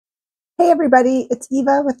Hey everybody, it's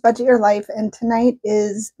Eva with Budget Your Life, and tonight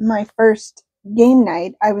is my first game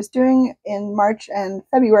night. I was doing in March and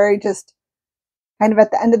February, just kind of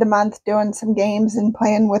at the end of the month, doing some games and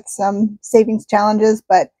playing with some savings challenges,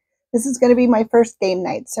 but this is going to be my first game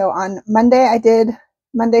night. So on Monday, I did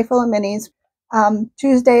Monday Full of Minis.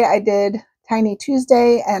 Tuesday, I did Tiny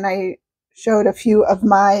Tuesday, and I showed a few of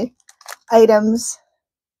my items,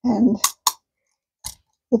 and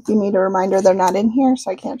if you need a reminder, they're not in here, so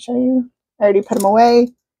I can't show you. I already put them away.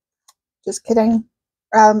 Just kidding.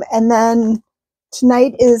 And then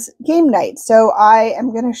tonight is game night. So I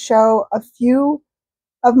am going to show a few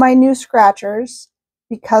of my new scratchers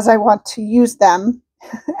because I want to use them.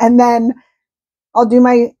 And then I'll do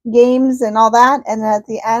my games and all that. And then at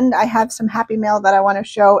the end, I have some Happy Mail that I want to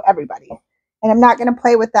show everybody. And I'm not going to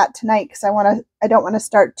play with that tonight because I don't want to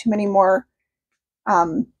start too many more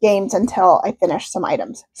games until I finish some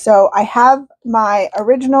items. So I have my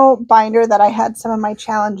original binder that I had some of my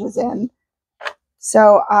challenges in.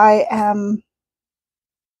 So I am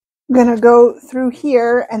going to go through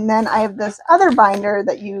here, and then I have this other binder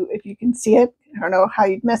that if you can see it, I don't know how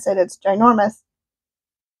you'd miss it, it's ginormous.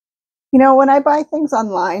 You know, when I buy things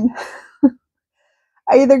online,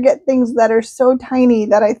 I either get things that are so tiny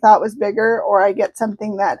that I thought was bigger, or I get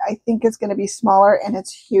something that I think is going to be smaller and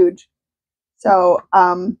it's huge. So,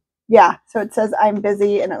 yeah, so it says I'm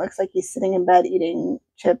busy, and it looks like he's sitting in bed eating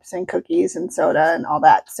chips and cookies and soda and all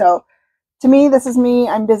that. So to me, this is me.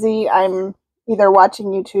 I'm busy. I'm either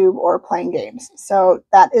watching YouTube or playing games. So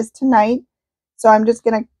that is tonight. So I'm just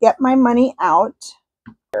going to get my money out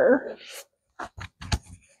here.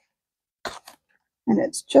 And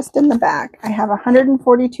it's just in the back. I have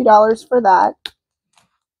 $142 for that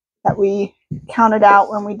we counted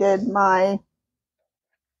out when we did my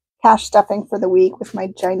cash stuffing for the week with my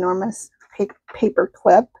ginormous paper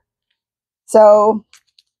clip. So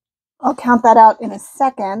I'll count that out in a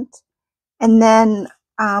second. And then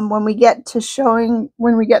when we get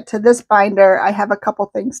to this binder, I have a couple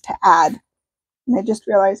things to add. And I just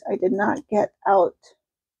realized I did not get out.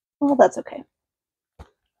 Well, that's okay.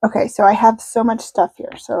 Okay, so I have so much stuff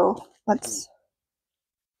here. So let's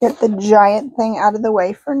get the giant thing out of the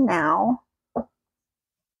way for now.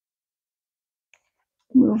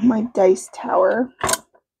 Move my dice tower.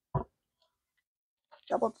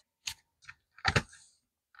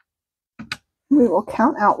 We will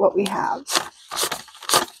count out what we have.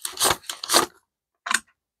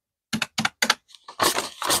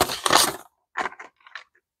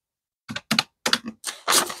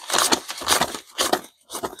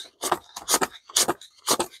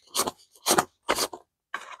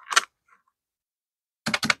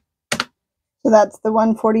 So that's the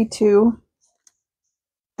 142.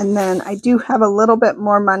 And then I do have a little bit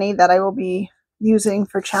more money that I will be using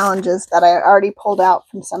for challenges that I already pulled out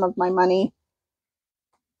from some of my money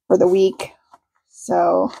for the week.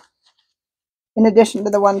 So in addition to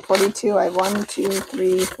the 142, I have 1, 2,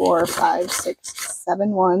 3, 4, 5, 6, 7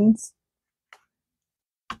 ones.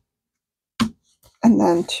 And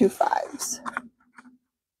then 2 5s.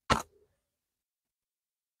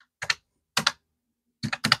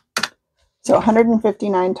 So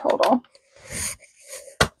 159 total.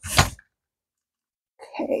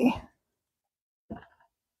 Okay.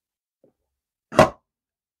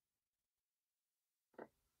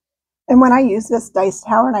 And when I use this dice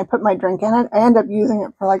tower and I put my drink in it, I end up using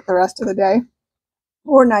it for like the rest of the day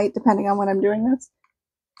or night, depending on when I'm doing this.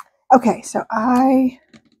 Okay, so I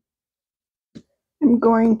am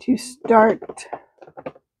going to start.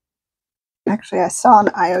 Actually, I saw an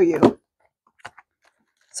IOU,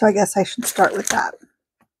 so I guess I should start with that.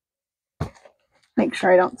 Make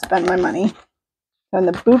sure I don't spend my money. And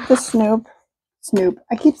the Boop the Snoop.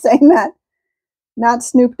 I keep saying that. Not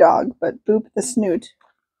Snoop Dogg, but Boop the Snoot.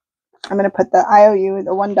 I'm going to put the IOU,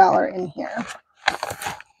 the $1 in here.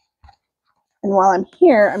 And while I'm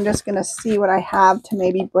here, I'm just going to see what I have to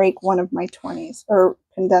maybe break one of my 20s, or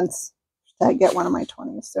condense to get one of my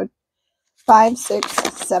 20s. So 5, 6,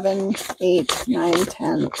 7, 8, 9,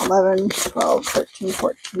 10, 11, 12, 13,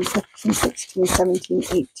 14, 15, 16, 17,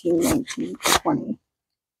 18, 19, 20.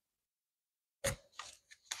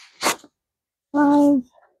 5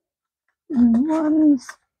 and 1s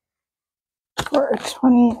for a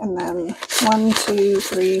 20, and then 1, 2,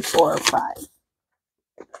 3, 4, 5.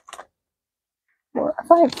 4,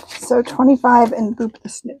 5. So 25 and Boop the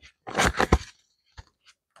Snoop.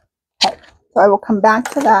 Okay, so I will come back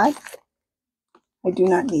to that. I do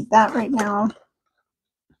not need that right now.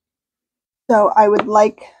 So I would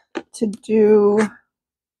like to do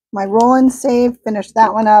my roll and save, finish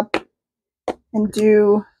that one up, and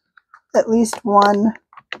do at least one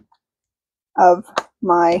of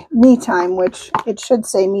my me time, which it should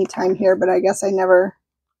say me time here, but I guess I never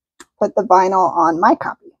put the vinyl on my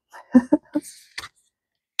copy.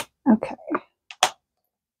 Okay.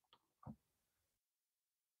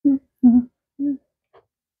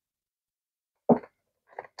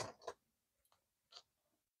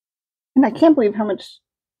 And I can't believe how much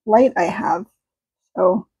light I have.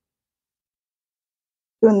 So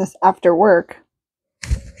doing this after work.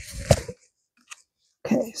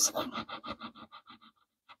 Okay, so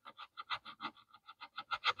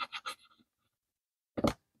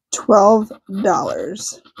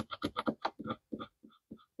 $12.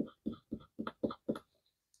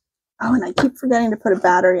 Oh, and I keep forgetting to put a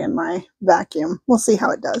battery in my vacuum. We'll see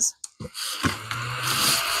how it does.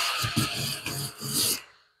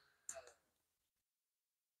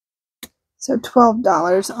 So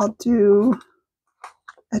 $12. I'll do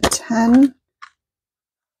a 10,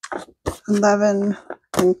 11,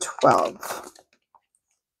 and 12.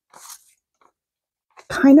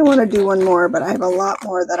 Kind of want to do one more, but I have a lot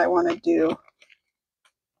more that I want to do.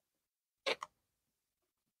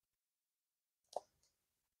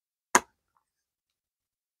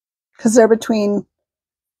 Because they're between,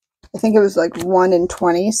 I think it was like 1 and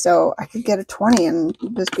 20, so I could get a 20 and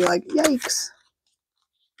just be like, yikes.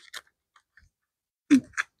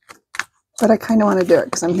 But I kind of want to do it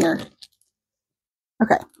because I'm here.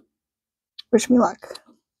 Okay. Wish me luck.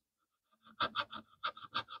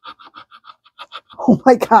 Oh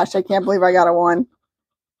my gosh, I can't believe I got a 1.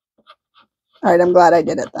 All right, I'm glad I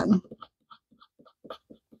did it then.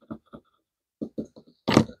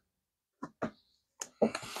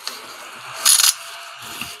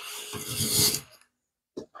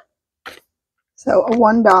 So a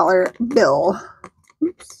 $1 bill.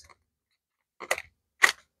 Oops.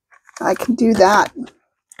 I can do that.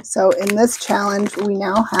 So in this challenge, we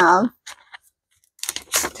now have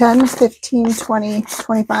 10, 15, 20,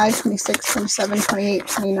 25, 26, 27, 28,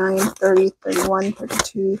 29, 30, 31,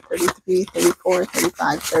 32, 33, 34,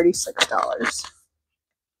 35, $36.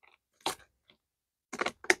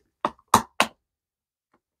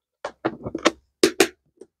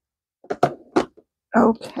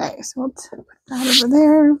 Okay, so let's put that over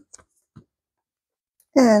there.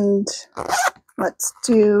 And let's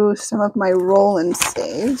do some of my roll and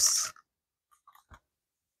saves.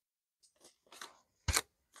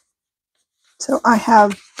 So I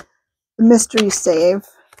have the mystery save.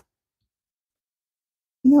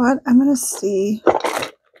 You know what? I'm going to see.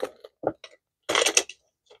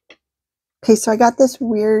 Okay, so I got this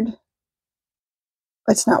weird.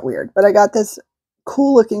 It's not weird, but I got this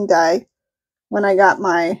cool looking die when I got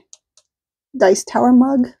my Dice Tower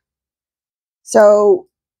mug. So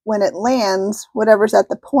when it lands, whatever's at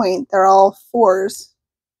the point, they're all 4s,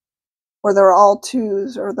 or they're all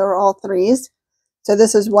 2s, or they're all 3s. So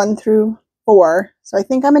this is 1 through 4. So I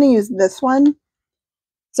think I'm going to use this one.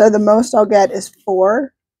 So the most I'll get is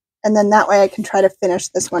 4. And then that way I can try to finish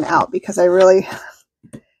this one out because I really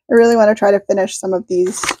want to try to finish some of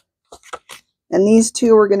these. And these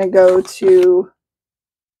 2 are going to go to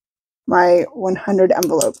my 100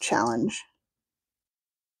 envelope challenge.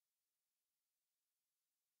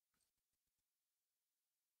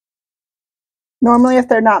 Normally, if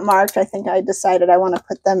they're not marked, I think I decided I want to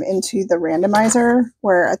put them into the randomizer,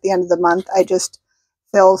 where at the end of the month, I just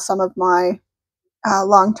fill some of my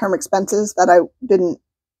long-term expenses that I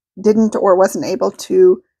didn't or wasn't able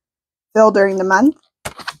to fill during the month.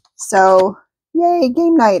 So, yay,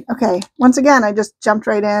 game night. Okay, once again, I just jumped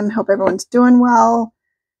right in. Hope everyone's doing well.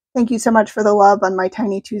 Thank you so much for the love on my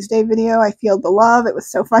Tiny Tuesday video. I feel the love. It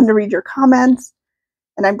was so fun to read your comments.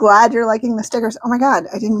 And I'm glad you're liking the stickers. Oh my God,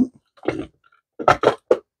 I didn't...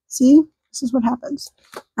 See? This is what happens.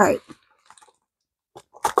 All right.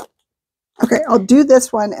 Okay, I'll do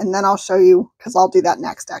this one and then I'll show you, because I'll do that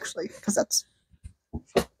next actually, because that's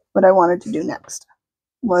what I wanted to do next,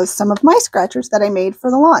 was some of my scratchers that I made for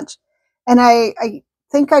the launch. And I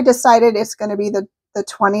think I decided it's going to be the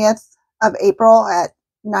 20th of April at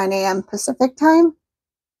 9 a.m. Pacific time.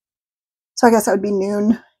 So I guess that would be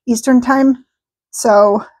noon Eastern time.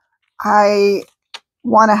 So I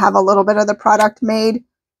want to have a little bit of the product made,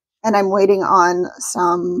 and I'm waiting on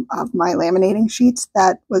some of my laminating sheets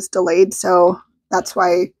that was delayed. So that's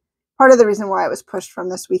why, part of the reason why it was pushed from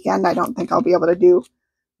this weekend. I don't think I'll be able to do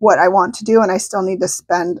what I want to do, and I still need to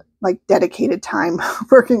spend like dedicated time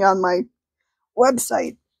working on my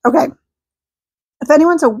website. Okay. If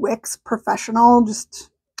anyone's a Wix professional,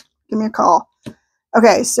 just give me a call.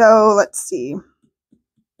 Okay, so let's see.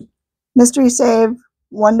 Mystery save,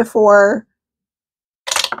 1 to 4.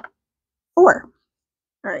 4.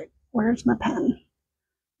 All right, where's my pen?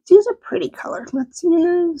 Let's use a pretty color. Let's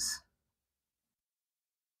use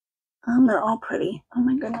They're all pretty. Oh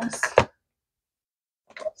my goodness.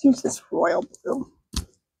 Let's use this royal blue.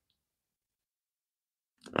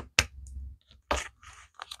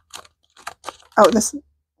 Oh, this,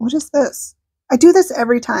 what is this? I do this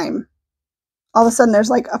every time. All of a sudden there's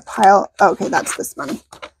like a pile. Oh, okay, that's this money.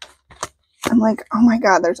 I'm like, oh my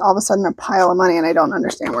God, there's all of a sudden a pile of money and I don't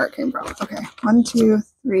understand where it came from. Okay, 1, 2,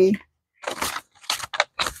 3,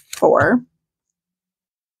 4,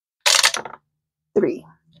 3.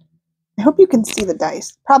 I hope you can see the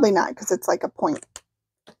dice. Probably not because it's like a point.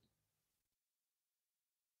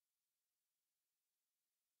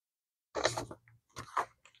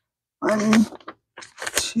 One,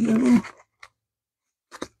 2,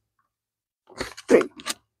 3,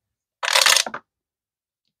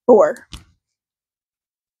 4.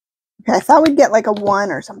 Okay, I thought we'd get like a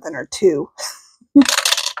 1 or something, or 2.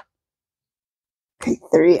 Okay,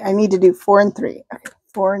 3. I need to do 4 and 3. Okay,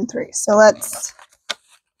 4 and 3. So let's,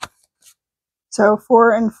 so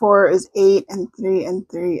 4 and 4 is 8, and 3 and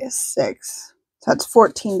 3 is 6. So that's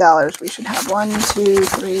 $14. We should have $1, $2,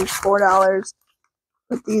 $3, $4.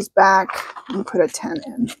 Put these back and put a 10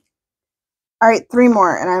 in. All right, 3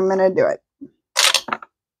 more, and I'm gonna do it.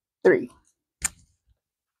 3.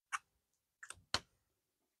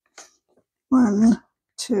 1,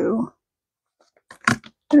 2,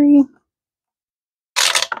 3,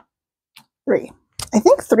 3. I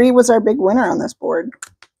think 3 was our big winner on this board.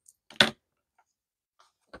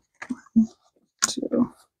 1,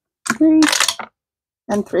 2, 3,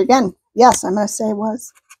 and 3 again. Yes, I'm going to say it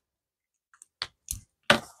was.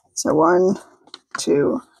 So 1,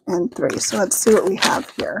 2, and 3. So let's see what we have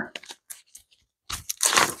here.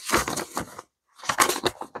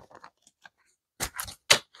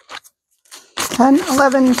 $10,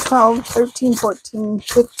 $11, $12, $13, $14,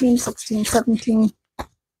 $15, $16, $17,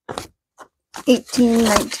 $18,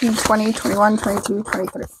 $19, $20, $21, $22,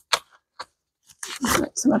 $23. All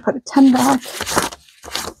right, so I'm going to put a 10 back,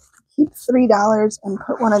 keep $3, and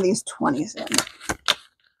put one of these 20s in.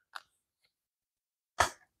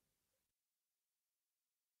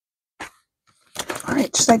 All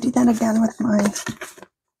right, should I do that again with my...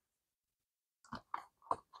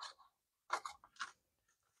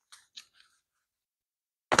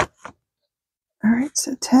 All right,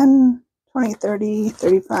 so 10, 20, 30,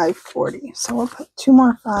 35, 40. So we'll put 2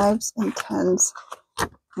 more 5s and 10s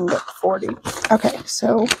and get 40. Okay,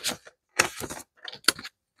 so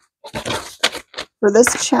for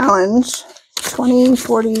this challenge, 20,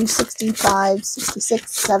 40, 65,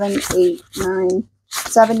 66, 7, 8, 9,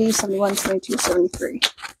 70, 71, 72, 73.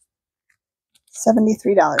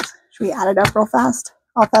 $73. Should we add it up real fast?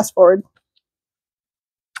 I'll fast forward.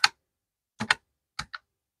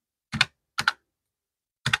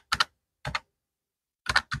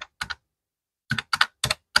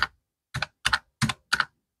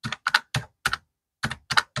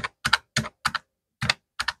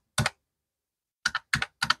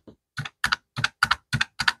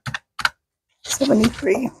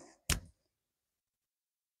 $73.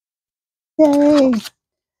 Yay!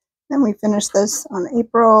 Then we finish this on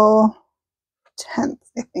April 10th,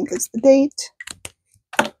 I think is the date.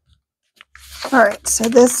 All right, so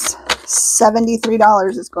this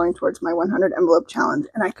 $73 is going towards my 100 envelope challenge,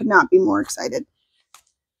 and I could not be more excited.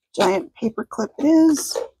 Giant paper clip it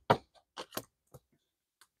is.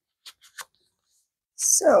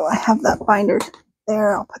 So I have that binder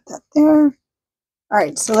there. I'll put that there. All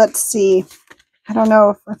right, so let's see. I don't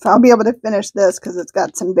know if I'll be able to finish this because it's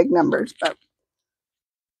got some big numbers, but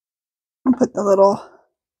I'll put the little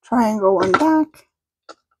triangle one back.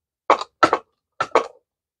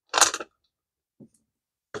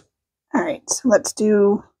 All right, so let's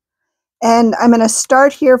do, and I'm going to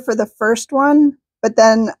start here for the first one, but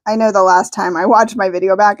then I know the last time I watched my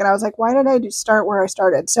video back and I was like, why did I just start where I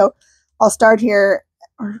started? So I'll start here,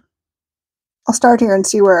 or I'll start here and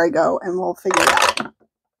see where I go, and we'll figure it out.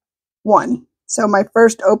 1. So my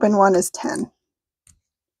first open one is 10.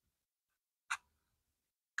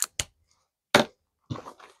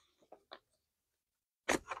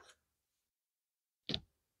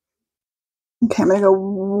 Okay, I'm going to go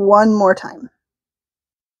one more time.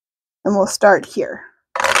 And we'll start here.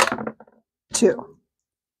 2.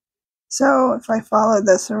 So if I follow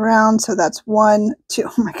this around, so that's 1, 2.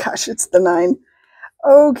 Oh my gosh, it's the 9.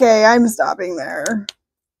 Okay, I'm stopping there.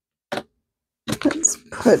 Let's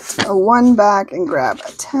put a 1 back and grab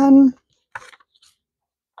a 10.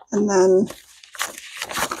 And then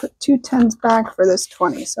put 2 10s back for this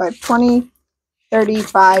 20. So I have 20,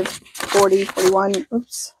 35, 40, 41,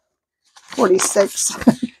 oops, 46,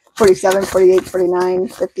 47, 48, 49,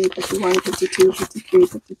 50, 51, 52, 53,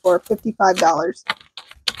 54, $55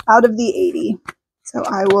 out of the 80. So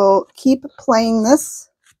I will keep playing this.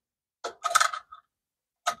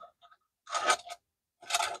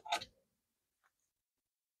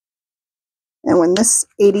 And when this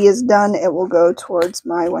 80 is done, it will go towards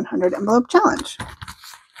my 100 envelope challenge.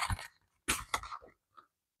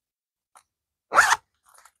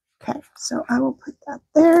 Okay, so I will put that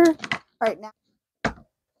there right now.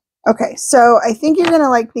 Okay, so I think you're going to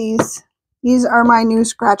like these. These are my new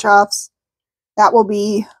scratch offs. That will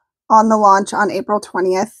be on the launch on April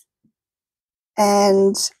 20th.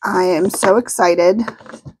 And I am so excited.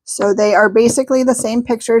 So they are basically the same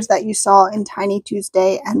pictures that you saw in Tiny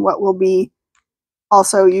Tuesday and what will be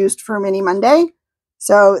also used for Mini Monday.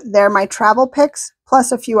 So they're my travel picks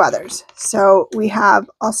plus a few others. So we have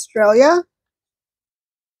Australia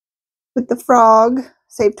with the frog,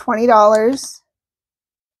 saved $20.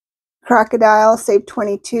 Crocodile, saved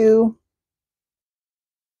 $22.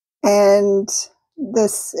 And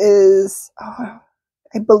this is,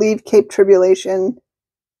 I believe, Cape Tribulation,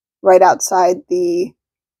 right outside the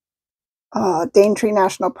Daintree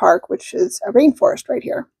National Park, which is a rainforest right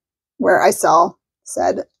here, where I saw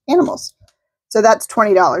said animals. So that's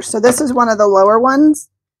 $20. So this is one of the lower ones.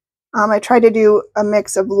 I tried to do a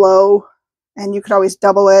mix of low, and you could always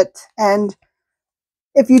double it. And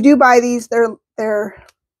if you do buy these, they're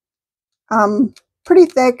pretty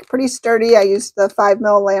thick, pretty sturdy. I used the 5mm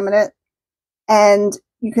laminate, and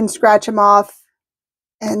you can scratch them off,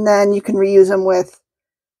 and then you can reuse them with,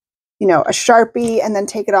 you know, a Sharpie, and then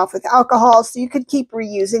take it off with alcohol. So you could keep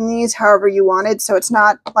reusing these however you wanted. So it's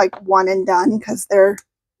not like one and done, because they're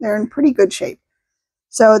in pretty good shape.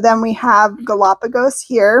 So then we have Galapagos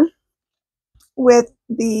here with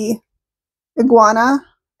the iguana.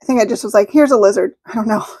 I think I just was like, here's a lizard. I don't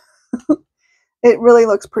know. It really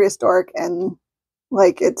looks prehistoric and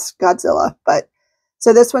like it's Godzilla. But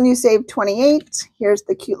so this one you saved $28. Here's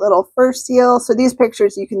the cute little fur seal. So these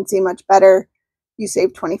pictures you can see much better. You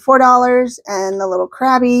saved $24, and the little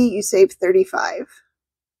crabby you saved $35.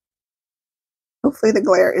 Hopefully the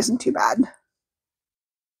glare isn't too bad.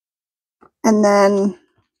 And then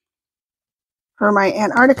for my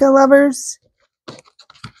Antarctica lovers,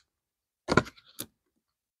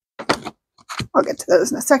 I'll get to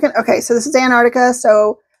those in a second. Okay, so this is Antarctica.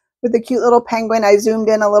 So with the cute little penguin, I zoomed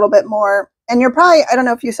in a little bit more. And you're probably, I don't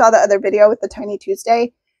know if you saw the other video with the Tiny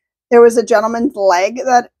Tuesday, there was a gentleman's leg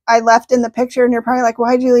that I left in the picture. And you're probably like,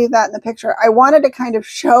 why'd you leave that in the picture? I wanted to kind of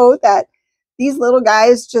show that these little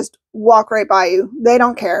guys just walk right by you. They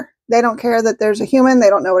don't care. They don't care that there's a human. They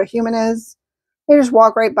don't know what a human is. They just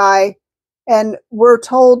walk right by. And we're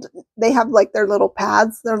told they have like their little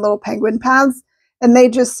paths, their little penguin paths. And they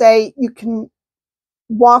just say you can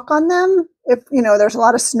walk on them if, you know, there's a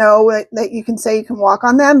lot of snow that you can say you can walk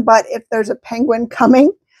on them. But if there's a penguin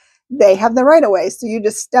coming, they have the right of way. So you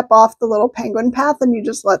just step off the little penguin path and you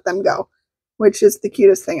just let them go, which is the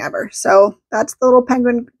cutest thing ever. So that's the little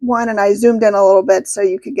penguin one. And I zoomed in a little bit so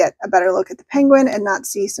you could get a better look at the penguin and not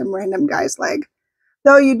see some random guy's leg.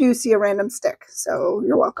 Though you do see a random stick. So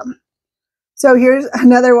you're welcome. So here's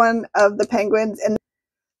another one of the penguins. And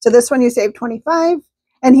so this one you saved $25.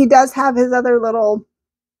 And he does have his other little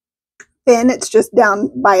fin. It's just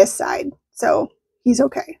down by his side. So he's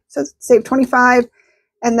okay. So save $25.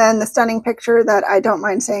 And then the stunning picture that I don't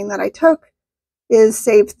mind saying that I took is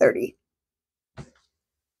save $30.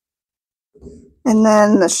 And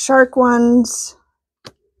then the shark ones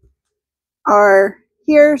are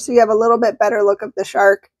here. So you have a little bit better look of the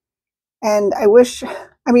shark. And I wish,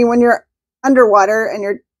 I mean, when you're underwater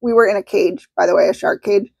and we were in a cage, by the way, a shark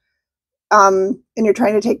cage, and you're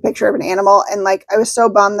trying to take a picture of an animal. And like, I was so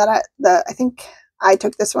bummed that I think I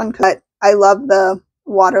took this one, but I love the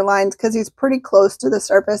water lines because he's pretty close to the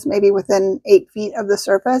surface, maybe within 8 feet of the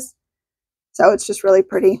surface. So it's just really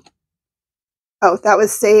pretty. Oh, that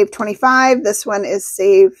was save $25. This one is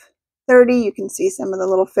save $30. You can see some of the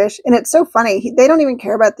little fish. And it's so funny. They don't even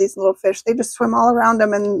care about these little fish. They just swim all around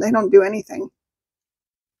them and they don't do anything.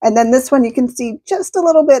 And then this one, you can see just a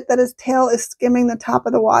little bit that his tail is skimming the top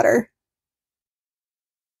of the water.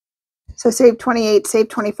 So save 28, save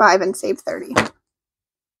 25, and save 30.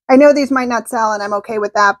 I know these might not sell, and I'm okay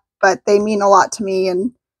with that, but they mean a lot to me,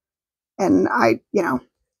 and I, you know,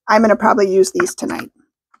 I'm going to probably use these tonight.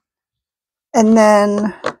 And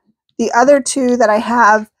then the other two that I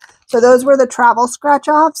have, so those were the travel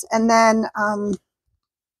scratch-offs, and then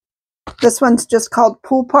this one's just called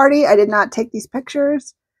Pool Party. I did not take these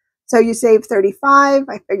pictures. So you save $35.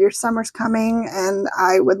 I figure summer's coming, and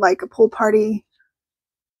I would like a pool party.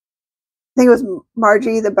 I think it was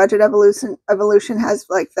Margie, the Budget Evolution has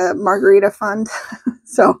like the margarita fund.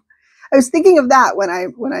 So I was thinking of that when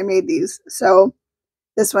I made these. So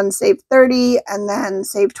This one saved 30 and then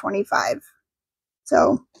saved 25.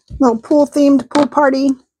 So little pool themed pool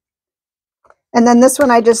party. And then this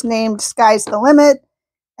one I just named Sky's the Limit.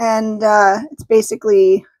 And it's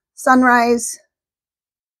basically sunrise,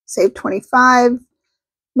 save 25.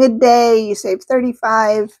 Midday, you save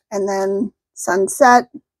 35. And then sunset,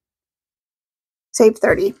 save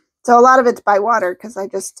 30. So a lot of it's by water because I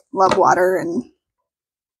just love water and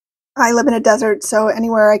I live in a desert. So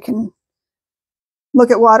anywhere I can look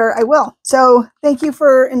at water, I will. So thank you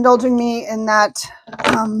for indulging me in that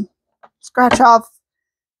scratch off,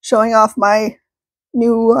 showing off my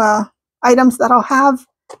new items that I'll have.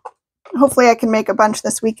 Hopefully I can make a bunch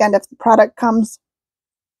this weekend if the product comes.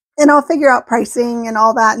 And I'll figure out pricing and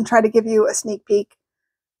all that and try to give you a sneak peek.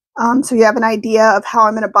 So you have an idea of how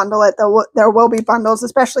I'm going to bundle it. There will be bundles,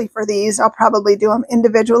 especially for these. I'll probably do them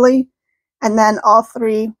individually and then all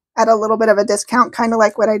three at a little bit of a discount, kind of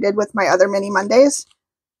like what I did with my other Mini Mondays.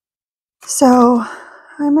 So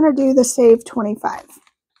I'm going to do the save 25.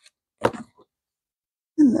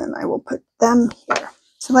 And then I will put them here.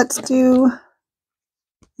 So let's do,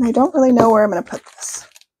 I don't really know where I'm going to put this.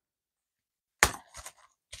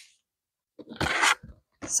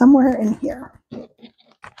 Somewhere in here.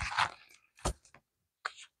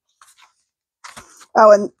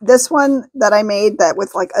 Oh, and this one that I made that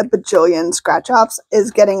with like a bajillion scratch offs is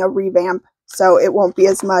getting a revamp. So it won't be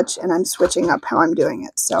as much and I'm switching up how I'm doing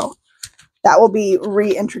it. So that will be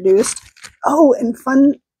reintroduced. Oh, and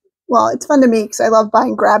fun. Well, it's fun to me because I love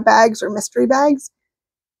buying grab bags or mystery bags.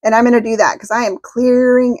 And I'm going to do that because I am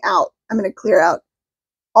clearing out. I'm going to clear out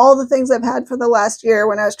all the things I've had for the last year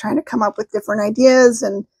when I was trying to come up with different ideas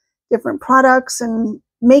and different products and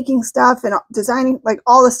making stuff and designing, like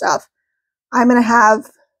all the stuff. I'm going to have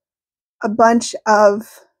a bunch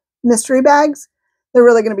of mystery bags. They're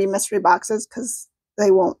really going to be mystery boxes because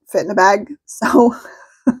they won't fit in a bag. So,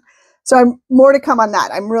 so I'm more to come on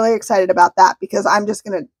that. I'm really excited about that because I'm just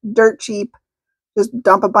going to dirt cheap, just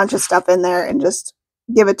dump a bunch of stuff in there and just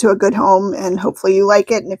give it to a good home. And hopefully you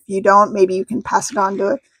like it. And if you don't, maybe you can pass it on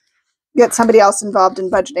to get somebody else involved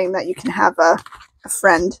in budgeting that you can have a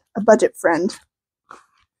friend, a budget friend.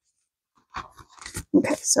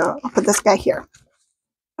 Okay, so I'll put this guy here.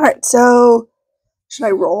 All right, so should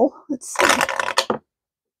I roll? Let's see.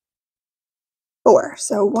 4.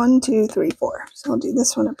 So 1, 2, 3, 4. So I'll do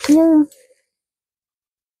this one up here.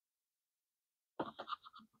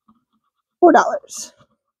 $4.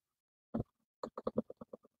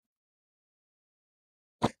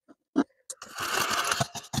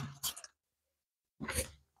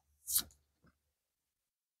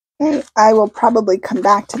 Okay, I will probably come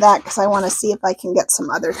back to that because I want to see if I can get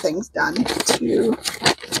some other things done. 2,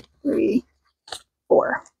 3,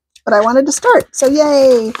 4. But I wanted to start, so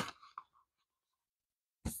yay!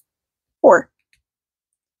 4.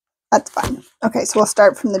 That's fun. Okay, so we'll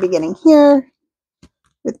start from the beginning here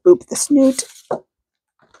with Boop the Snoot.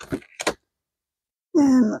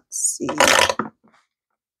 And let's see.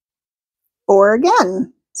 4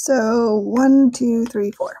 again. So 1, 2,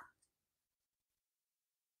 3, 4.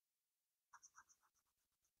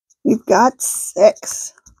 We've got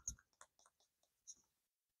 6.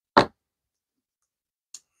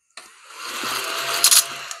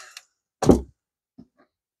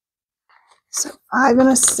 So 5 and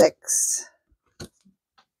a 6.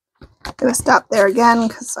 I'm going to stop there again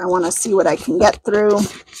because I want to see what I can get through.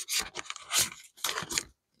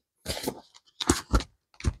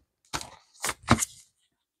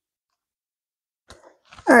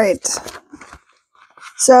 All right.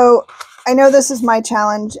 So I know this is my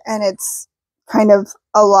challenge and it's kind of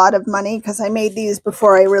a lot of money because I made these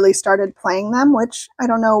before I really started playing them, which I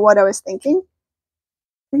don't know what I was thinking.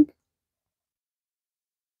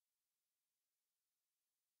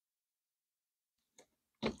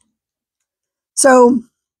 So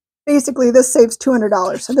basically this saves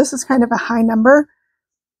 $200. So this is kind of a high number.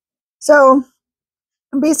 So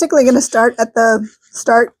I'm basically going to start at the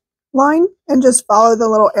start line and just follow the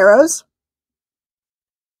little arrows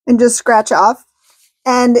and just scratch off.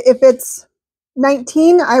 And if it's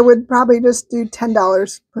 19, I would probably just do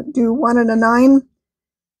 $10, do 1 and a 9.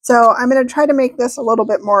 So I'm going to try to make this a little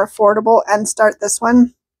bit more affordable and start this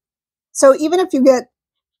one. So even if you get,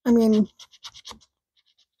 I mean,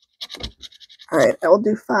 all right, I will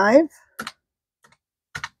do 5.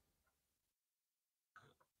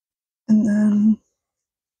 And then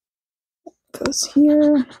it goes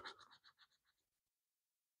here.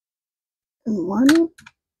 And 1.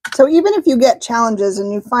 So even if you get challenges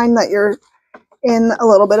and you find that you're in a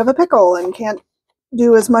little bit of a pickle and can't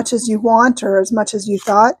do as much as you want or as much as you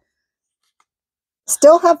thought,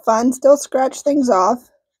 still have fun, still scratch things off.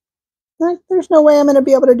 Like, there's no way I'm going to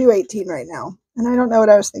be able to do 18 right now. And I don't know what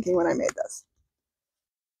I was thinking when I made this.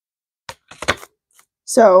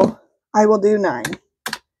 So I will do 9.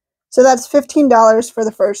 So that's $15 for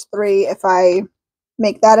the first 3 if I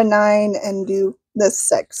make that a 9 and do this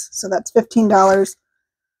 6. So that's $15.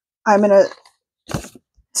 I'm going to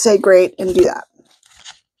say great and do that.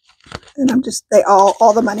 And I'm just,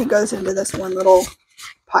 all the money goes into this one little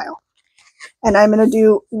pile. And I'm going to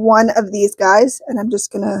do one of these guys, and I'm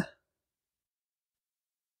just going to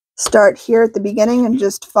start here at the beginning and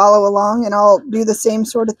just follow along, and I'll do the same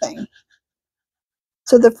sort of thing.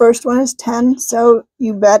 So the first one is 10, so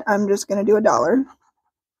you bet I'm just going to do $1.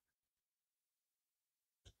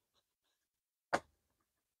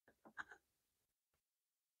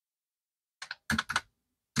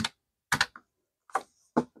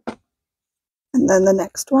 And then the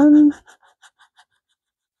next one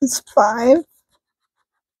is 5.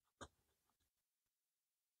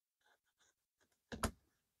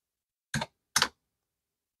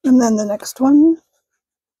 And then the next one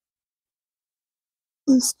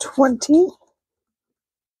is 20.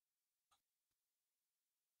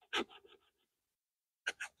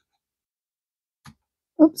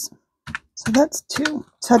 Oops. So that's 2.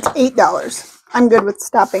 So that's $8. I'm good with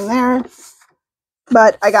stopping there.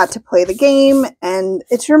 But I got to play the game, and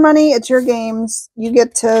it's your money, it's your games. You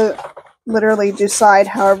get to literally decide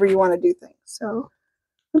however you want to do things. So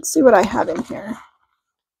let's see what I have in here.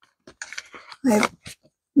 I'm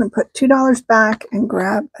going to put $2 back and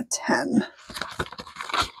grab a 10.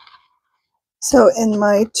 So in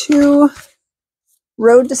my 2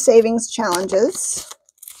 Road to Savings challenges,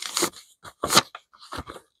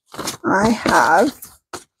 I have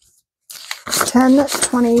 10,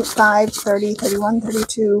 25, 30, 31,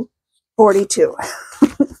 32, 42.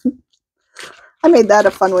 I made that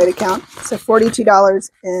a fun way to count. So $42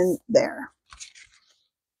 in there.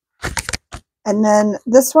 And then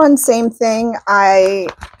this one, same thing. I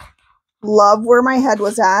love where my head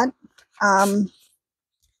was at.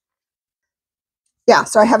 Yeah,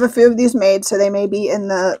 so I have a few of these made, so they may be in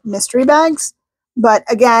the mystery bags. But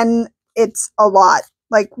again, it's a lot.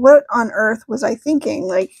 Like, what on earth was I thinking?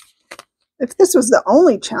 Like, if this was the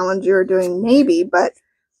only challenge you were doing, maybe. But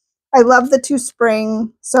I love the 2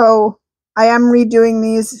 spring, so I am redoing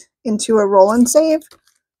these into a roll and save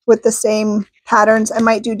with the same patterns. I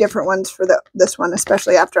might do different ones for this one,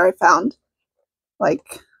 especially after I found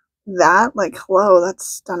like that. Like, hello, that's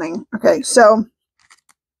stunning. Okay, so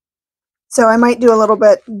I might do a little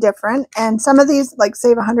bit different. And some of these, like,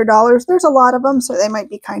 save $100. There's a lot of them, so they might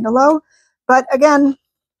be kind of low. But again,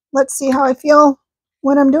 let's see how I feel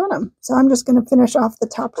when I'm doing them. So I'm just going to finish off the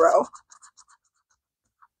top row.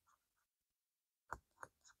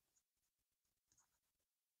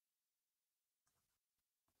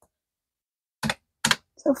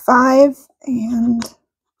 So 5, and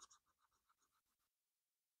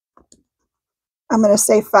I'm going to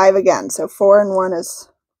say 5 again. So 4 and 1 is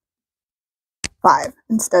 5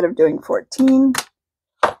 instead of doing 14.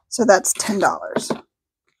 So that's $10.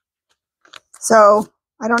 So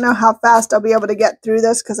I don't know how fast I'll be able to get through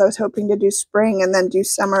this, because I was hoping to do spring and then do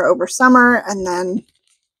summer over summer, and then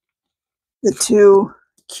the 2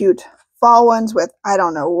 cute fall ones with, I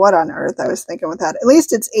don't know what on earth I was thinking with that. At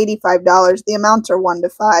least it's $85. The amounts are 1 to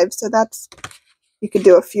 5, so that's, you could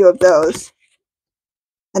do a few of those.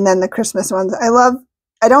 And then the Christmas ones.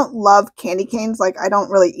 I don't love candy canes. Like, I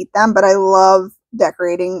don't really eat them, but I love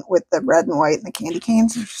decorating with the red and white and the candy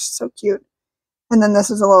canes. They're just so cute. And then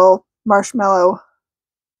this is a little marshmallow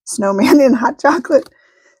snowman in hot chocolate.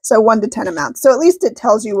 So 1 to 10 amounts. So at least it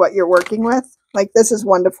tells you what you're working with. Like, this is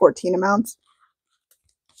 1 to 14 amounts.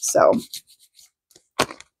 So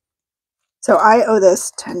I owe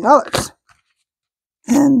this $10.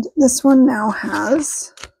 And this one now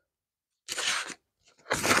has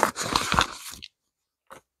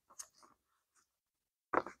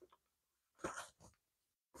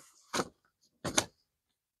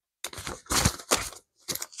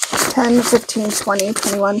 $10, $15, $20,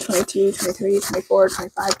 $21, $22, $23, $24,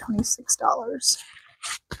 $25, $26.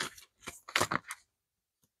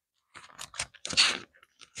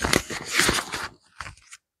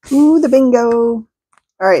 Ooh, the bingo.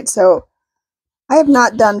 All right, so I have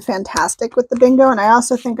not done fantastic with the bingo, and I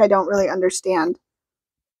also think I don't really understand.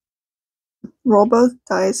 Roll both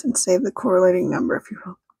dice and save the correlating number if you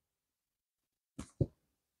roll.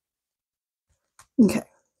 Okay.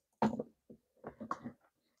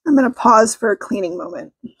 I'm going to pause for a cleaning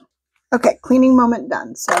moment. Okay, cleaning moment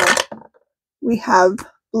done. So we have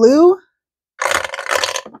blue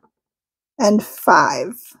and 5.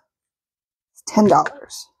 It's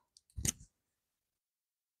 $10.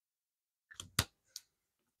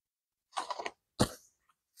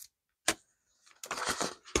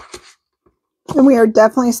 And we are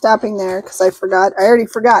definitely stopping there because I already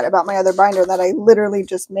forgot about my other binder that I literally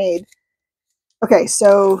just made. Okay,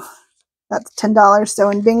 so that's $10. So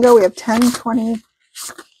in bingo, we have 10, 20,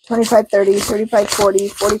 25, 30, 35, 40,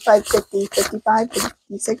 45, 50, 55,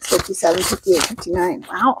 56, 57, 58, 59.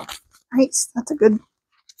 Wow, nice. That's a good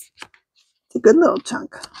little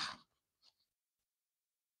chunk.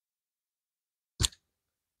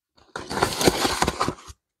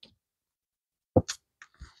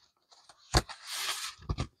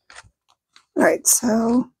 All right,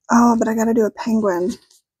 so, oh, but I got to do a penguin.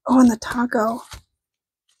 Oh, and the taco.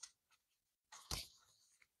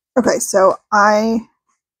 Okay, so I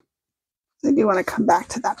do want to come back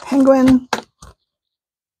to that penguin.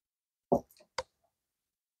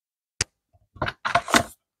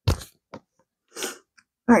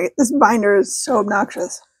 All right, this binder is so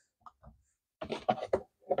obnoxious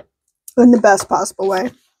in the best possible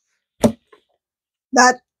way.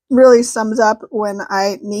 That really sums up when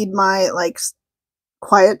I need my like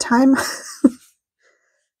quiet time.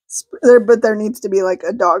 But there needs to be like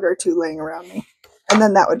a dog or two laying around me, and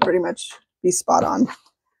then that would pretty much be spot on.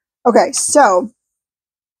 Okay, so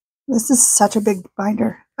this is such a big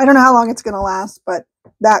binder. I don't know how long it's going to last, but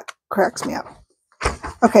that cracks me up.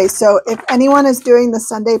 Okay, so if anyone is doing the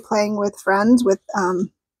Sunday playing with friends with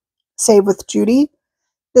Save with Judy,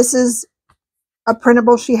 this is a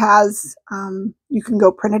printable she has. You can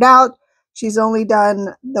go print it out. She's only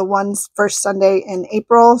done the first Sunday in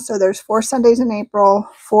April. So there's 4 Sundays in April,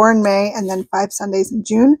 4 in May, and then 5 Sundays in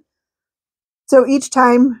June. So each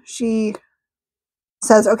time she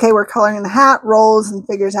says, okay, we're coloring the hat, rolls, and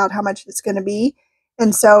figures out how much it's going to be.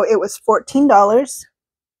 And so it was $14.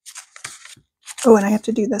 Oh, and I have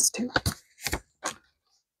to do this too.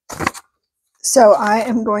 So I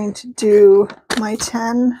am going to do my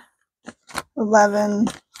 10, 11,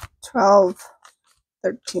 12,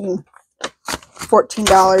 13,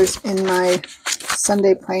 $14 in my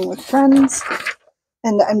Sunday playing with friends.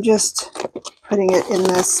 And I'm just putting it in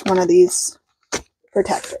one of these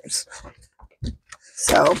protectors.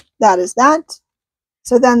 So that is that.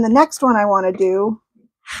 So then the next one I want to do,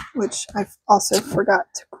 which I also forgot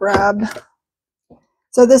to grab.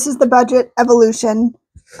 So this is the Budget Evolution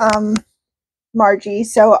Margie.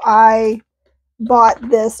 So I bought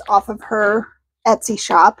this off of her Etsy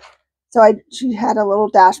shop. So she had a little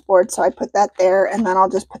dashboard, so I put that there, and then I'll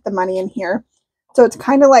just put the money in here. So it's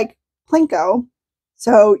kind of like Plinko.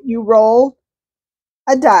 So you roll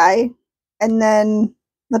a die, and then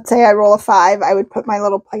let's say I roll a 5, I would put my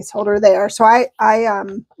little placeholder there. So I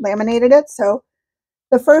laminated it. So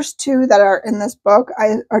the first 2 that are in this book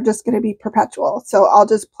are just going to be perpetual. So I'll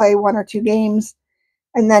just play 1 or 2 games,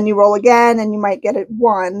 and then you roll again, and you might get a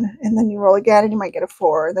 1, and then you roll again, and you might get a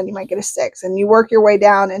 4, and then you might get a 6, and you work your way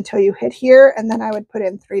down until you hit here, and then I would put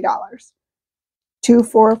in $3. 2,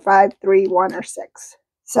 4, 5, 3, 1, or 6.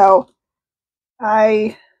 So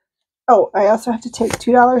I also have to take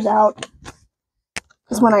 $2 out,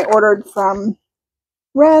 because when I ordered from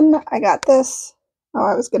Ren, I got this. Oh,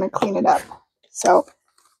 I was going to clean it up. So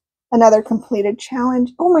another completed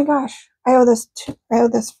challenge. Oh my gosh, I owe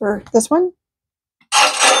this for this one.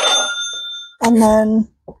 And then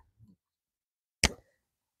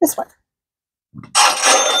this one.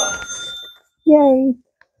 Yay.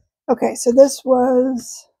 Okay, so this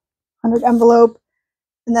was 100 envelope.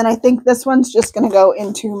 And then I think this one's just going to go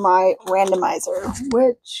into my randomizer,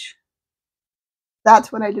 which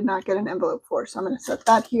that's what I did not get an envelope for. So I'm going to set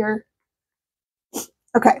that here.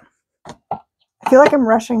 Okay. I feel like I'm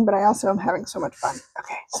rushing, but I also am having so much fun.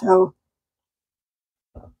 Okay, so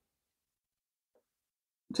I'm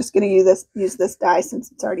just going to use this die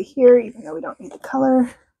since it's already here, even though we don't need the color.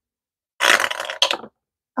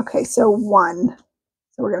 Okay, so 1.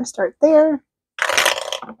 So we're going to start there.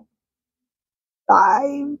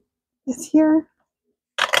 5 is here.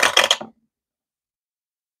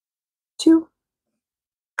 2.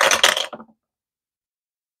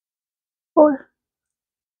 4.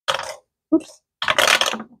 Oops.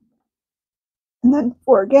 And then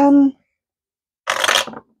 4 again.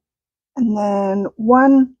 And then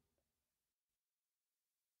 1.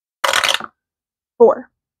 4.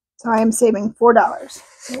 So I am saving $4.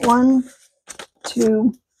 So 1,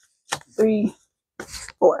 2, 3,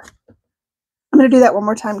 4. I'm going to do that one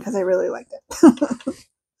more time because I really liked it. So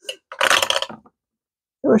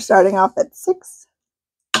we're starting off at 6.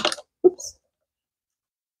 Oops.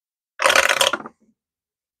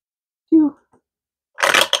 2,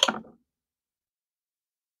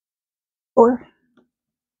 4,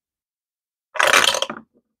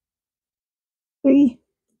 3,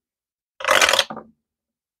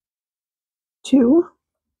 2,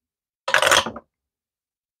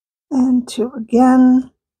 and 2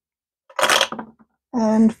 again,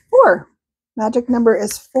 and 4. Magic number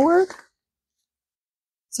is 4.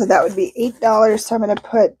 So that would be $8. So I'm going to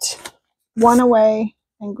put 1 away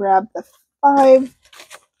and grab the 5.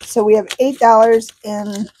 So we have $8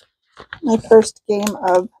 in my first game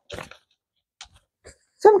of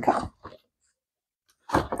Simcoe.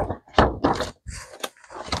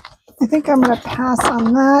 I think I'm going to pass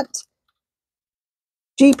on that.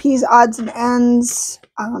 GP's Odds and Ends.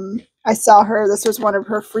 I saw her. This was one of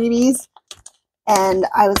her freebies. And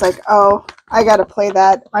I was like, oh, I got to play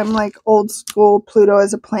that. I'm like old school. Pluto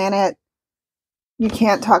is a planet. You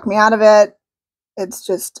can't talk me out of it. It's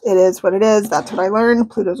just, it is what it is. That's what I learned.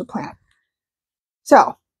 Pluto's a planet.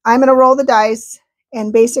 So I'm going to roll the dice.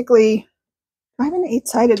 And basically, I have an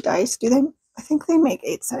 8-sided dice. Do they? I think they make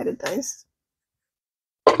 8-sided dice.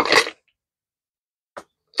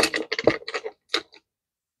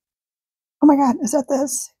 Oh my God, is that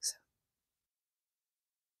this?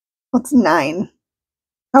 What's 9?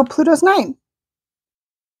 Oh, Pluto's 9.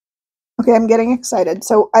 Okay, I'm getting excited.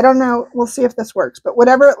 So I don't know. We'll see if this works. But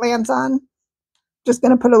whatever it lands on, just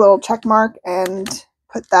going to put a little check mark and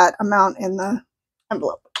put that amount in the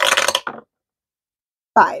envelope.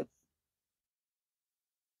 5.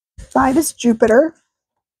 5 is Jupiter.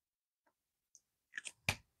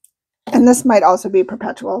 And this might also be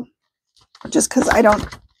perpetual. Just because I don't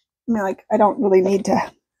really need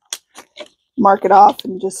to mark it off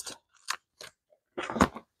and just...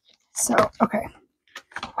 So, okay.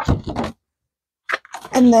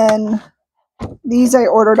 And then these I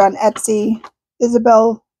ordered on Etsy.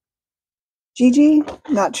 Isabel Gigi.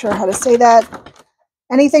 Not sure how to say that.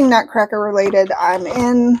 Anything Nutcracker related, I'm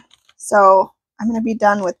in. So I'm going to be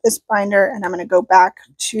done with this binder and I'm going to go back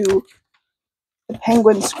to the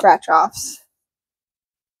penguin scratch-offs.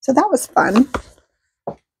 So that was fun.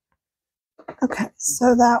 Okay,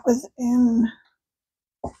 so that was in...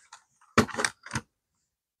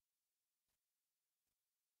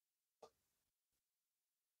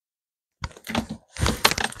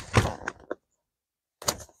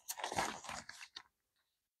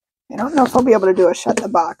 I don't know if I'll be able to do a shut the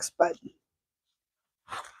box, but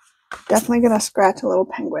definitely going to scratch a little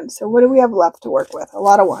penguin. So what do we have left to work with? A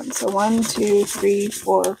lot of ones. So 1, 2, 3,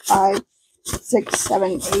 4, 5, 6,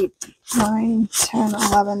 7, 8, 9, 10,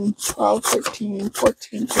 11, 12, 13,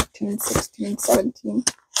 14, 15, 16, 17,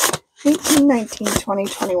 18, 19, 20,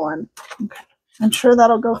 21. Okay. I'm sure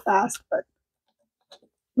that'll go fast, but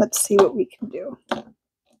let's see what we can do.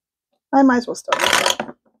 I might as well start with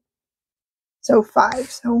that. So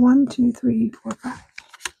 5. So 1, 2, 3, 4, 5.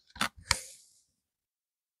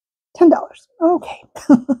 $10. Okay.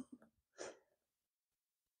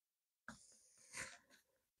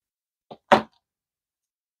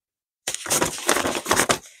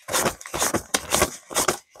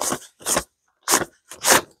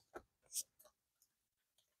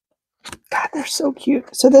 God, they're so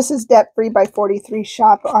cute. So this is Debt Free by 43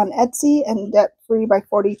 shop on Etsy and Debt Free by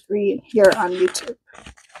 43 here on YouTube.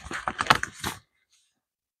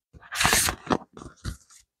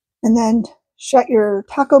 And then Shut Your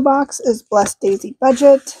Taco Box is Blessed Daisy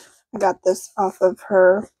Budget. I got this off of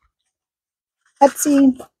her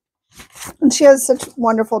Etsy. And she has such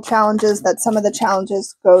wonderful challenges that some of the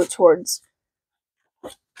challenges go towards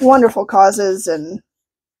wonderful causes. And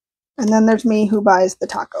then there's me who buys the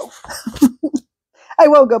taco. I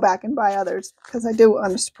will go back and buy others because I do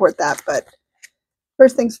want to support that. But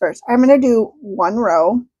first things first, I'm going to do 1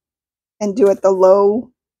 row and do it the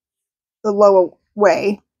low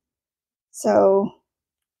way. So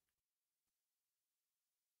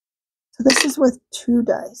this is with 2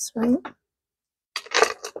 dice, right?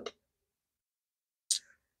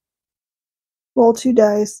 Roll 2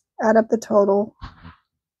 dice, add up the total.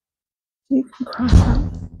 You can cross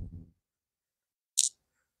out.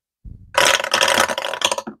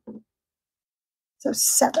 So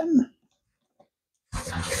 7.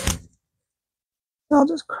 I'll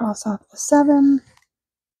just cross off the 7.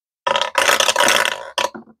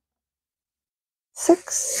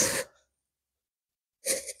 6.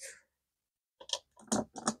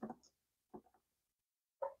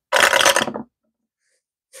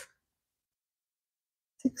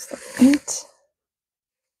 6, 8.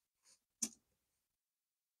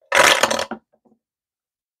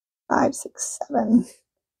 5, 6, 7.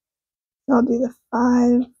 I'll do the 5.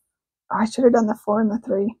 Oh, I should have done the 4 and the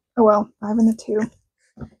 3. Oh well, 5 and the 2.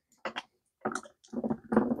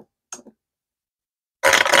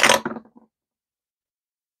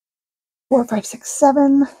 4, 5, 6,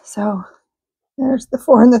 7. So there's the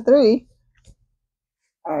 4 and the 3.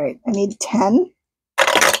 All right, I need 10.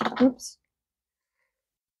 Oops.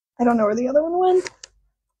 I don't know where the other one went.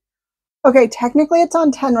 Okay, technically it's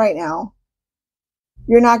on 10 right now.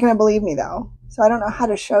 You're not going to believe me though, so I don't know how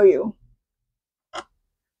to show you.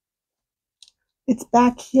 It's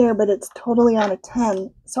back here, but it's totally on a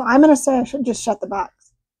 10. So I'm going to say I should just shut the box.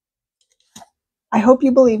 I hope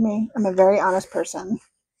you believe me. I'm a very honest person.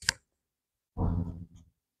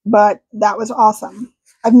 But that was awesome.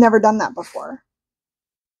 I've never done that before.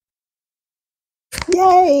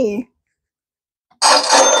 Yay!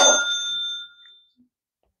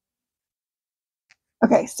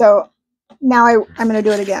 Okay, so now I'm going to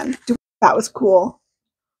do it again. That was cool.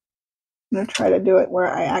 I'm going to try to do it where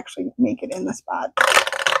I actually make it in the spot.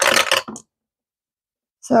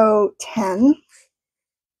 So 10.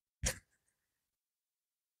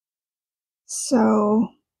 So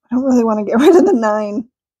I don't really want to get rid of the 9,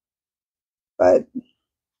 but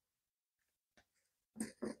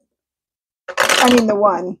I mean the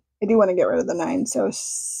 1. I do want to get rid of the 9. So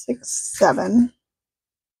 6, 7.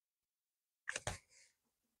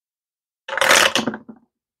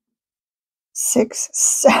 6,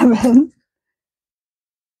 7.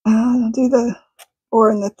 I'll do the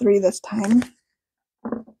 4 and the 3 this time.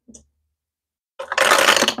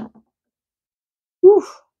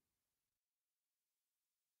 Oof.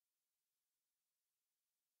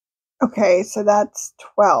 Okay, so that's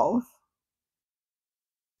 12.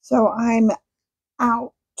 So I'm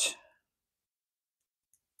out.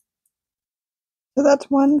 So that's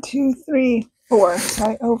 1, 2, 3, 4. So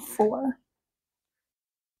I owe 4.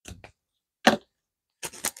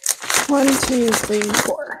 1, 2, 3,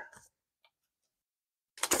 4.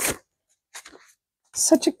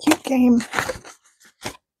 Such a cute game.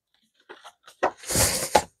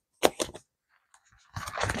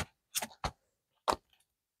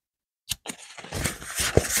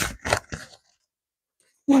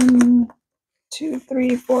 $1, 2,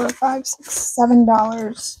 3, 4, 5, 6,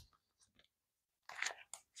 $7.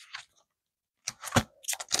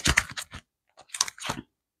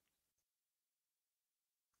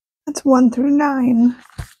 That's 1 through 9.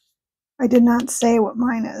 I did not say what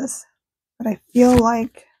mine is, but I feel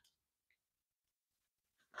like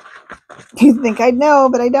you'd think I'd know,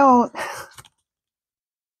 but I don't.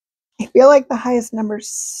 I feel like the highest number is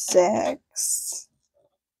 6.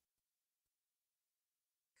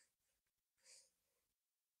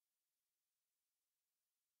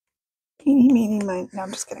 Eeny, meeny, miny. No,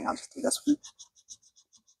 I'm just kidding. I'll just do this one.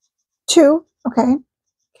 2. Okay.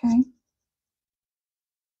 Okay.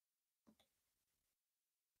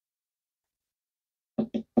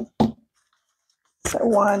 So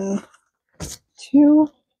 1, 2.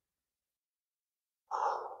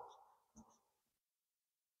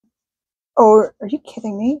 Oh, are you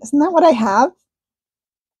kidding me? Isn't that what I have?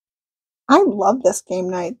 I love this game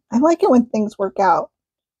night. I like it when things work out.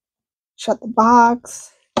 Shut the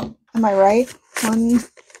box. Am I right? 1,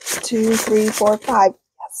 2, 3, 4, 5.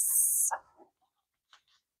 Yes.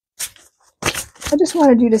 I just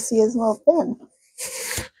wanted you to see his little fin.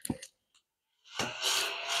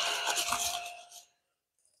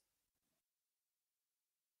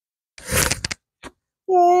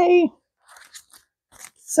 Yay.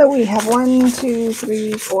 So we have 1, 2,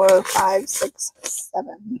 3, 4, 5, 6,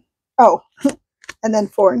 7. Oh, and then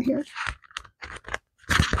 4 in here.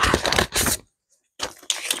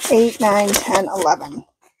 8, 9, 10, 11.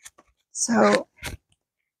 So,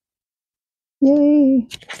 yay.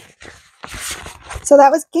 So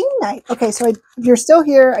that was game night. Okay, so if you're still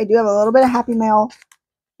here, I do have a little bit of happy mail,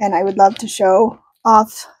 and I would love to show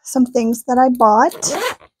off some things that I bought.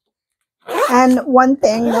 And one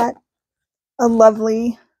thing that a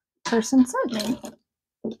lovely person sent me.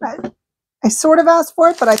 I sort of asked for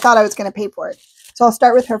it, but I thought I was going to pay for it. So I'll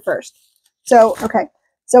start with her first. So, okay.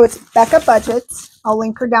 So it's Becca Budgets. I'll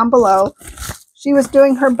link her down below. She was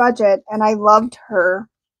doing her budget, and I loved her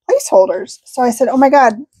placeholders. So I said, oh my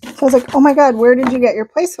God. So I was like, oh my God, where did you get your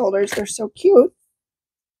placeholders? They're so cute.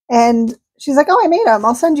 And she's like, oh, I made them.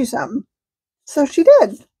 I'll send you some. So she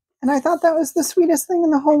did. And I thought that was the sweetest thing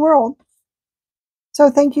in the whole world. So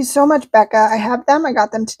thank you so much, Becca. I have them. I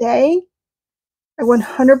got them today. I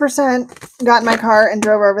 100% got in my car and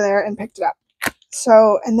drove over there and picked it up.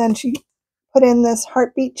 So, and then she put in this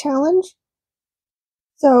heartbeat challenge.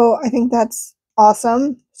 So I think that's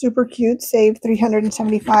awesome. Super cute. Saved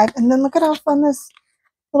 $375. And then look at how fun this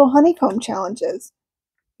little honeycomb challenge is.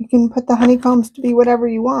 You can put the honeycombs to be whatever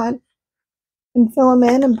you want and fill them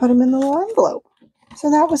in and put them in the little envelope. So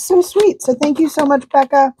that was so sweet. So thank you so much,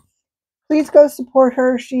 Becca. Please go support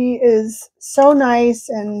her. She is so nice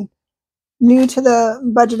and new to the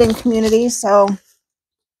budgeting community. So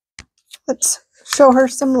let's show her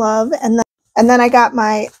some love. And then I got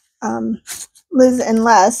my Liz and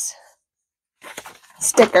Les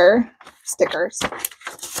sticker. stickers,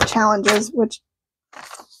 challenges, which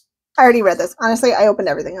I already read this. Honestly, I opened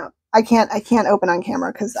everything up. I can't open on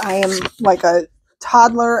camera because I am like a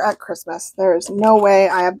toddler at Christmas. There's no way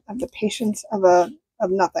I have the patience of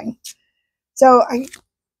nothing. So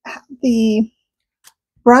the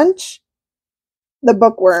brunch, the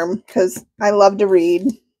bookworm, because I love to read,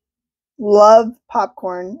 love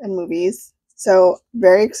popcorn and movies. So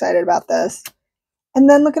very excited about this. And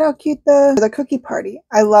then look at how cute the cookie party.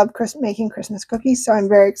 I love making Christmas cookies, so I'm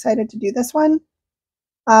very excited to do this one.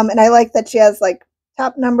 And I like that she has like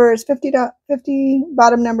top numbers 50 to 50,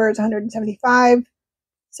 bottom numbers 175.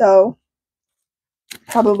 So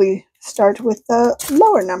probably start with the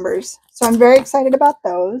lower numbers. So I'm very excited about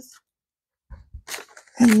those.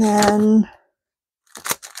 And then,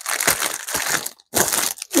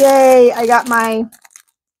 yay, I got my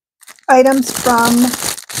items from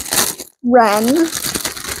Ren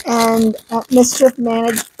and Mischief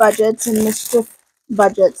Managed Budgets and Mischief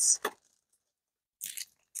Budgets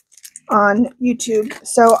on YouTube.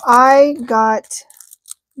 So I got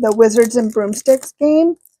the Wizards and Broomsticks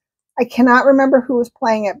game. I cannot remember who was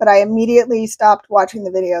playing it, but I immediately stopped watching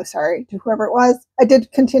the video. Sorry to whoever it was. I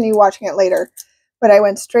did continue watching it later, but I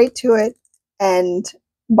went straight to it and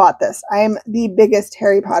bought this. I am the biggest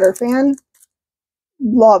Harry Potter fan.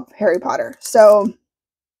 Love Harry Potter. So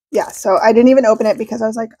yeah, so I didn't even open it because I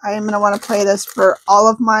was like, I am going to want to play this for all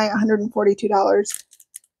of my $142.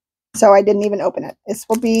 So I didn't even open it. This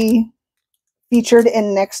will be featured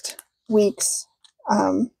in next week's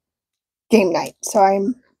game night. So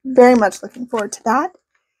I'm very much looking forward to that.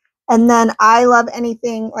 And then I love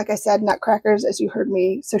anything, like I said, nutcrackers, as you heard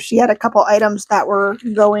me. So she had a couple items that were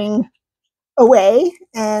going away.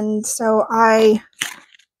 And so I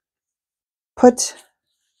put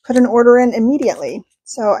an order in immediately.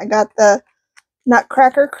 So I got the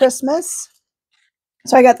Nutcracker Christmas.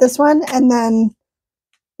 So I got this one, and then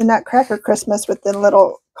the Nutcracker Christmas with the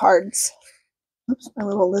little cards. Oops, my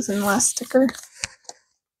little Liz and Last sticker.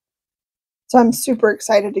 So I'm super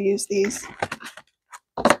excited to use these.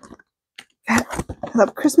 I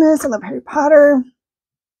love Christmas. I love Harry Potter.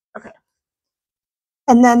 Okay.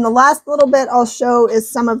 And then the last little bit I'll show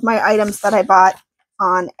is some of my items that I bought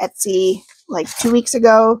on Etsy like 2 weeks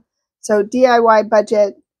ago. So DIY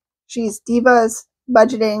budget. She's Diva's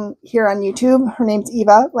budgeting here on YouTube. Her name's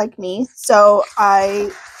Eva, like me. So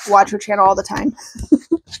I watch her channel all the time.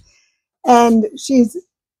 And she's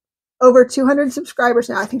over 200 subscribers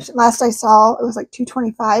now. I think last I saw it was like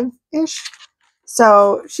 225-ish.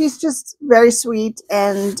 So she's just very sweet.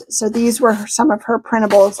 And so these were some of her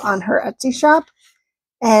printables on her Etsy shop.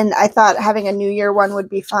 And I thought having a New Year one would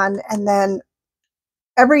be fun. And then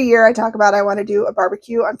every year I talk about I want to do a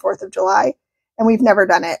barbecue on 4th of July. And we've never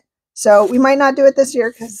done it. So we might not do it this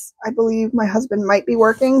year because I believe my husband might be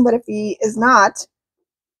working. But if he is not,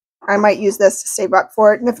 I might use this to save up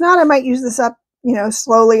for it. And if not, I might use this up, you know,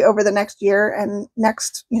 slowly over the next year. And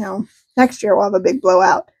next year we'll have a big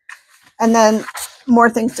blowout. And then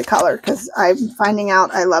more things to color because I'm finding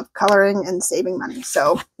out I love coloring and saving money.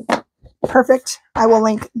 So perfect. I will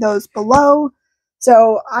link those below.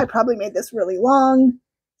 So I probably made this really long.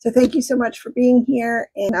 So thank you so much for being here,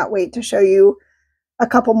 and I'll wait to show you a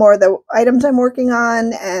couple more of the items I'm working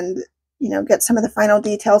on and, you know, get some of the final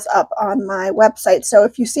details up on my website. So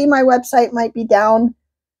if you see my website might be down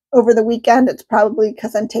over the weekend, it's probably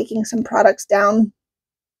because I'm taking some products down.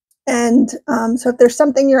 And so if there's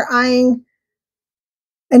something you're eyeing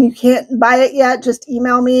and you can't buy it yet, just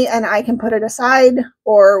email me and I can put it aside,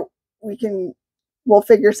 or we'll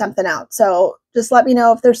figure something out. So just let me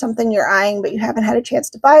know if there's something you're eyeing but you haven't had a chance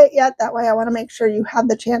to buy it yet. That way I want to make sure you have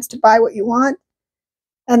the chance to buy what you want.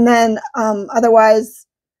 And then otherwise,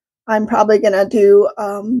 I'm probably going to do,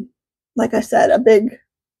 like I said, a big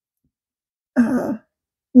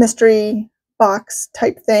mystery box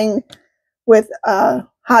type thing with a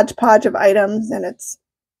hodgepodge of items. And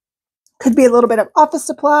could be a little bit of office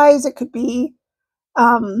supplies. It could be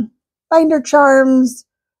binder charms,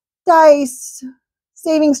 dice,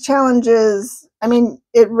 savings challenges. I mean,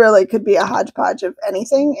 it really could be a hodgepodge of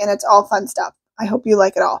anything, and it's all fun stuff. I hope you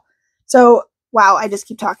like it all. So, wow, I just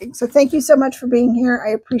keep talking. So thank you so much for being here.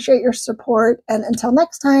 I appreciate your support, and until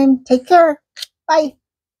next time, take care. Bye.